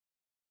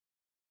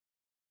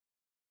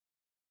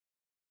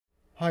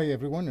Hi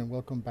everyone and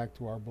welcome back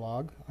to our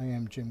blog. I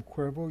am Jim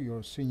Cuervo,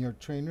 your senior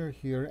trainer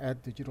here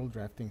at Digital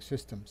Drafting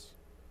Systems.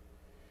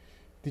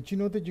 Did you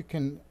know that you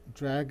can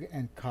drag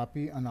and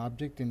copy an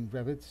object in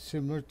Revit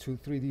similar to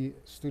 3D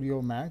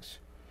Studio Max,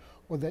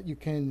 or that you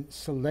can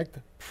select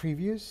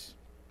previous?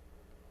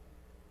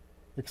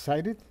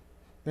 Excited?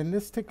 Then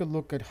let's take a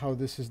look at how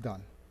this is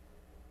done.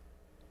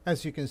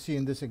 As you can see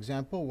in this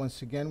example,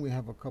 once again we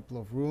have a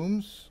couple of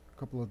rooms, a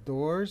couple of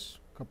doors,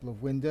 a couple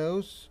of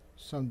windows,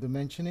 some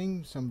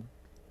dimensioning, some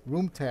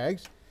room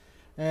tags,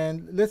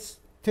 and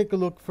let's take a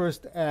look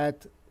first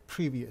at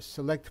previous.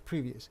 Select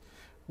previous.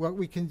 What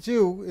we can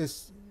do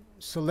is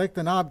select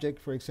an object,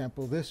 for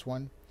example this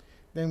one,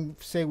 then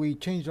say we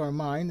changed our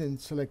mind and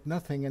select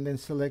nothing, and then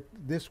select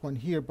this one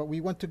here, but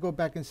we want to go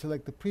back and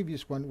select the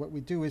previous one. What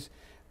we do is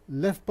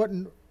left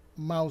button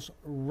mouse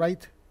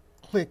right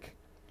click.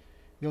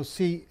 You'll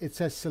see it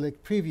says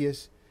select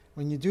previous.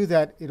 When you do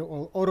that, it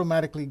will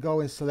automatically go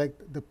and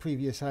select the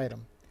previous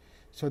item.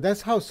 So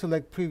that's how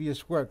select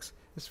previous works.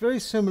 It's very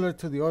similar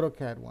to the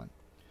AutoCAD one.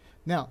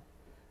 Now,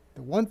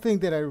 the one thing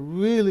that I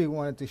really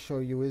wanted to show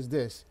you is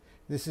this.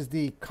 This is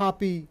the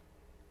copy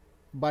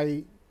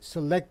by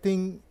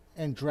selecting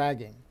and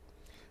dragging.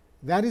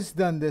 That is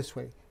done this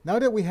way. Now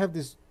that we have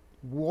this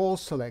wall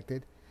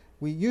selected,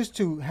 we used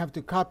to have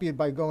to copy it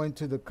by going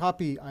to the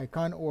copy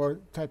icon or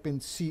type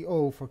in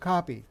CO for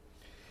copy.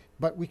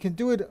 But we can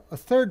do it a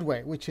third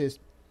way, which is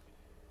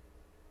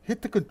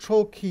hit the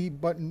control key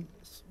button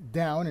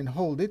down and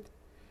hold it.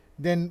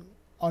 Then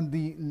on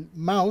the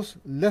mouse,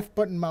 left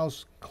button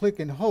mouse, click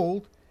and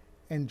hold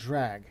and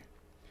drag.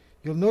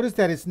 You'll notice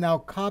that it's now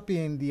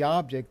copying the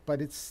object,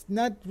 but it's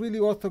not really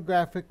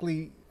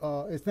orthographically,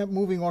 it's not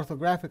moving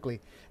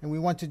orthographically. And we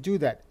want to do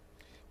that.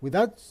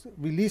 Without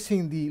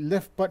releasing the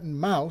left button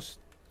mouse,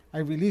 I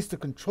release the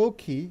control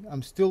key.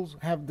 I'm still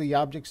have the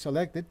object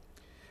selected.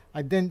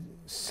 I then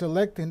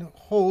select and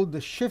hold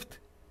the shift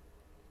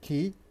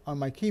key on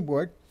my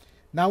keyboard.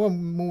 Now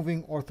I'm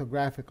moving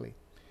orthographically.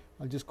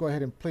 I'll just go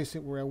ahead and place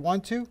it where I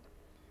want to.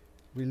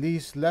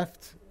 Release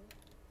left,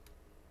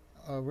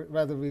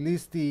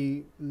 release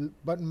the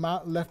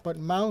left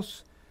button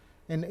mouse,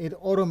 and it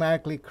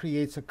automatically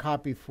creates a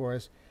copy for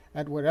us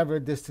at whatever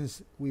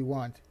distance we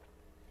want.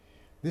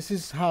 This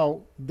is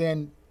how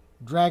then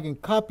drag and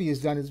copy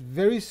is done. It's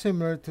very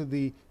similar to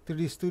the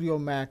 3D Studio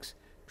Max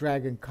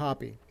drag and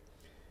copy.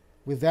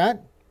 With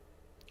that,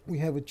 we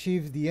have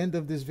achieved the end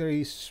of this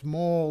very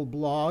small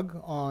blog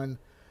on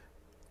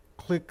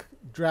click,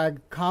 drag,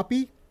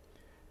 copy,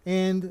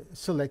 and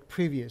select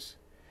previous.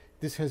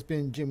 This has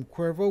been Jim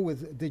Cuervo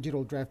with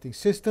Digital Drafting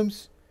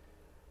Systems.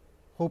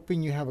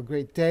 Hoping you have a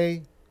great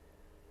day.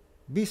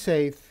 Be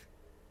safe.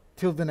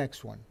 Till the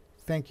next one.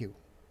 Thank you.